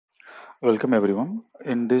Welcome everyone.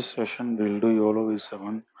 In this session, we'll do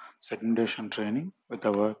yolov7 segmentation training with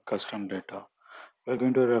our custom data. We're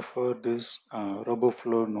going to refer this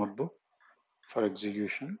RoboFlow notebook for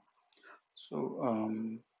execution. So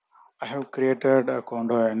I have created a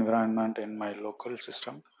condo environment in my local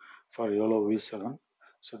system for yolov7.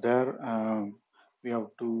 So there we have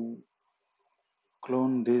to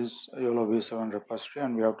clone this yolov7 repository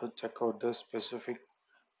and we have to check out the specific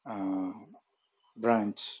uh,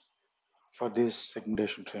 branch for this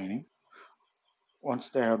segmentation training. Once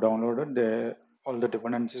they have downloaded, all the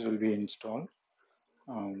dependencies will be installed.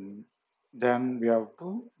 Um, then we have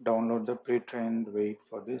to download the pre-trained weight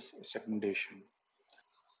for this segmentation.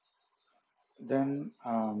 Then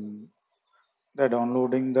they're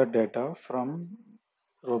downloading the data from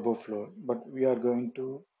RoboFlow, but we are going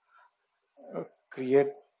to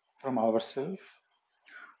create from ourselves.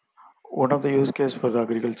 One of the use case for the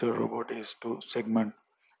agriculture robot is to segment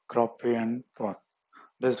crop way and path.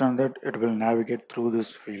 Based on that, it will navigate through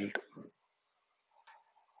this field.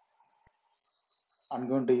 I'm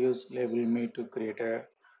going to use label me to create a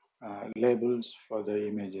labels for the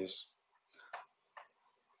images.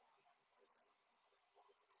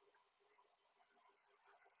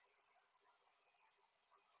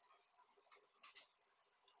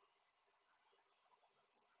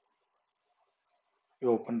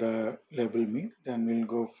 You open the label me, then we'll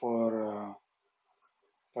go for a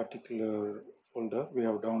particular folder we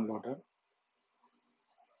have downloaded.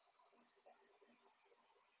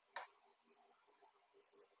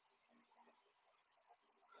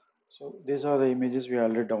 So these are the images we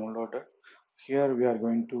already downloaded. Here we are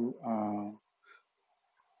going to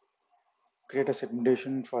create a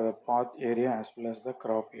segmentation for the path area as well as the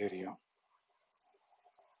crop area.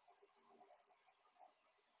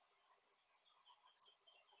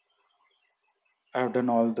 I have done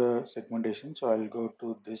all the segmentation, so I'll go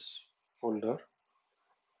to this folder.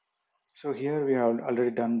 So here we have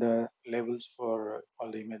already done the labels for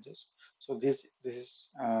all the images. So this is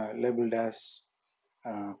labeled as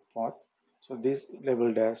path. So this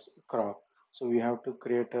labeled as crop. So we have to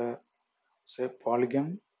create a say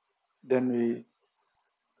polygon. Then we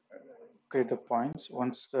create the points.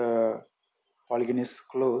 Once the polygon is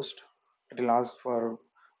closed, it will ask for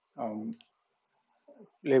um,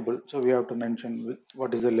 label. So we have to mention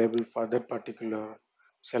what is the label for that particular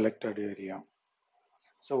selected area.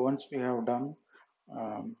 So once we have done,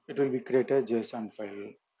 it will be create a JSON file.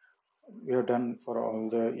 We have done for all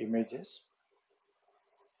the images.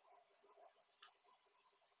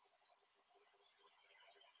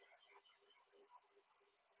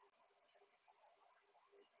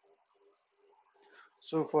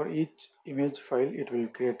 So for each image file, it will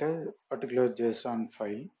create a particular JSON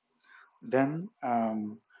file. Then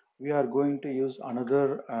we are going to use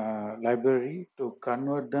another library to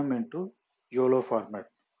convert them into YOLO format.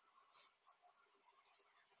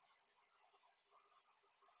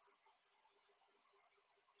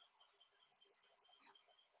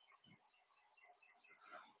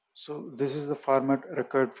 So this is the format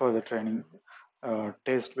required for the training.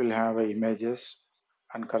 Test will have images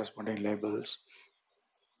and corresponding labels,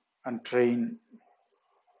 and train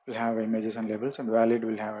will have images and labels, and valid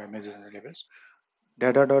will have images and labels.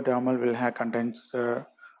 Data.yaml will have contains the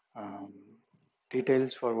um,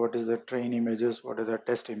 details for what is the train images, what are the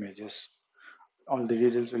test images. All the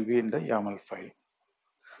details will be in the YAML file.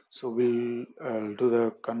 So we'll do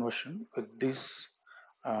the conversion with this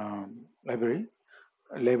library.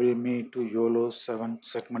 Label me to YOLO7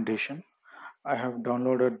 segmentation. I have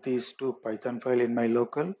downloaded these two Python file in my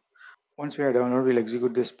local. Once we are downloaded, we'll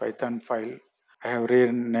execute this Python file. I have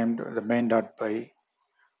renamed the main.py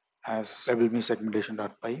as label me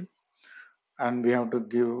segmentation.py, and we have to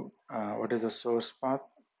give what is the source path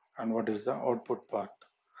and what is the output path.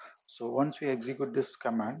 So once we execute this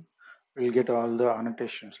command, we'll get all the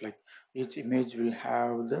annotations, like each image will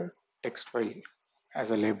have the text file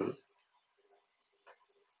as a label.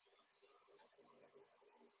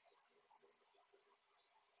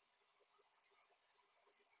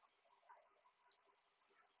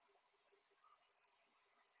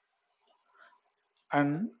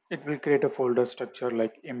 And it will create a folder structure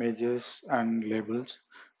like images and labels.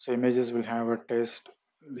 So images will have a test,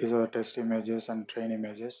 these are test images and train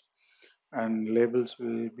images, and labels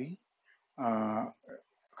will be uh,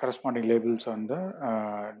 corresponding labels on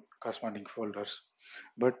the corresponding folders.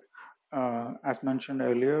 But as mentioned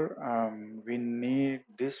earlier, we need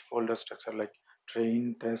this folder structure like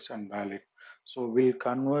train, test, and valid. So we'll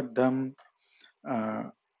convert them. Uh,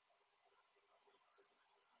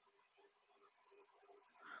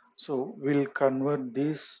 so we'll convert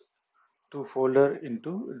these two folder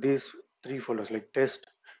into these three folders like test,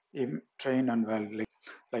 train and valve.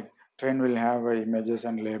 Like train will have images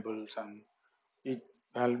and labels, and each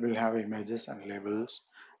valve will have images and labels.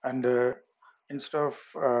 And instead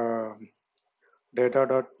of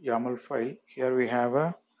data.yaml file, here we have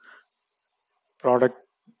a product.yml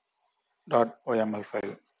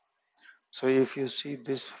file. So if you see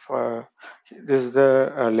this, this is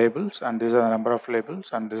the labels, and these are the number of labels,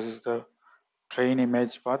 and this is the train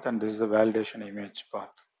image path, and this is the validation image path.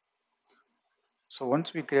 So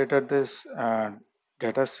once we created this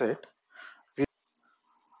data set, we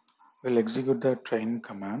will execute the train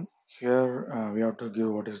command. Here we have to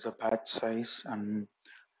give what is the batch size and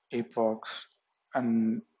epochs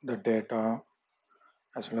and the data,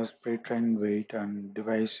 as well as pre-trained weight and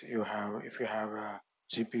device you have. If you have a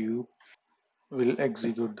GPU, will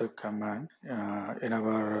execute the command in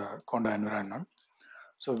our Conda environment.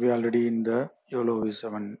 So we already in the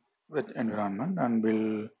yolov7 with environment, and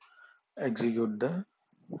will execute the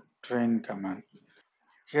train command.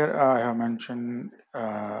 Here I have mentioned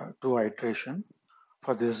two iteration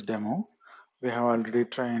for this demo. We have already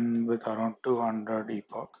trained with around 200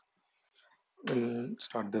 epoch. We'll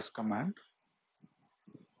start this command.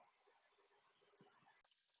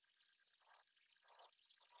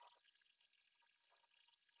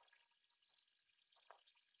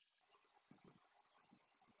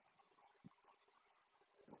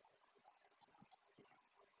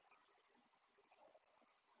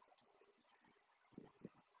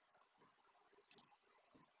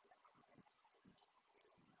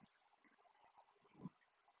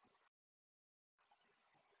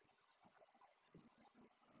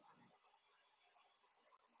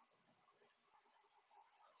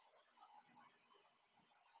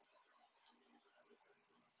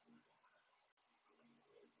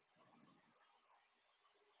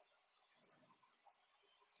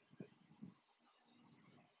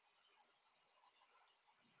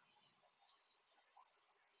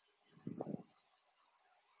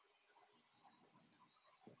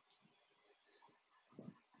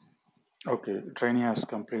 Okay, training has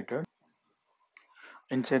completed.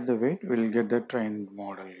 Inside the weight, we'll get the trained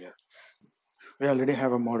model here. We already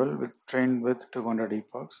have a model with trained with 200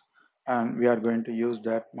 epochs, and we are going to use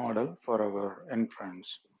that model for our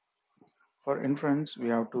inference. For inference, we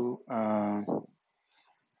have to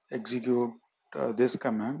execute this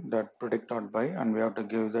command, that predict.by, and we have to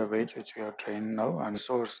give the weights which we have trained now, and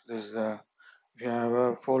source. This is if you have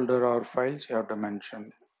a folder or files, you have to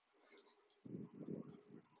mention.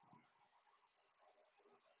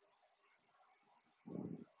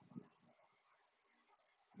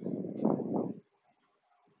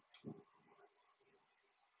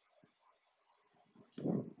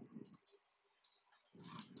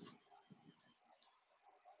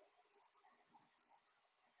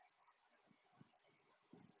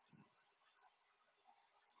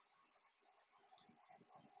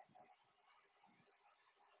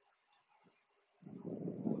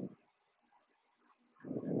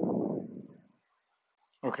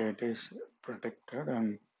 Okay, it is protected,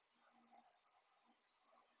 and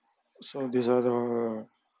so these are the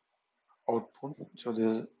output. So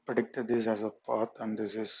this is predicted this as a path, and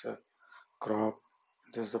this is a crop.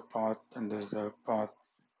 This is the path, and this is the path.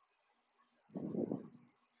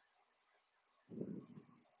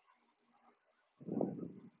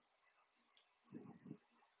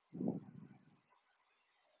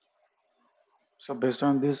 So based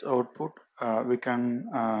on this output, we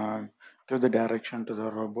can give the direction to the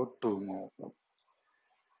robot to move.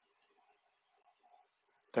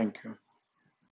 Thank you.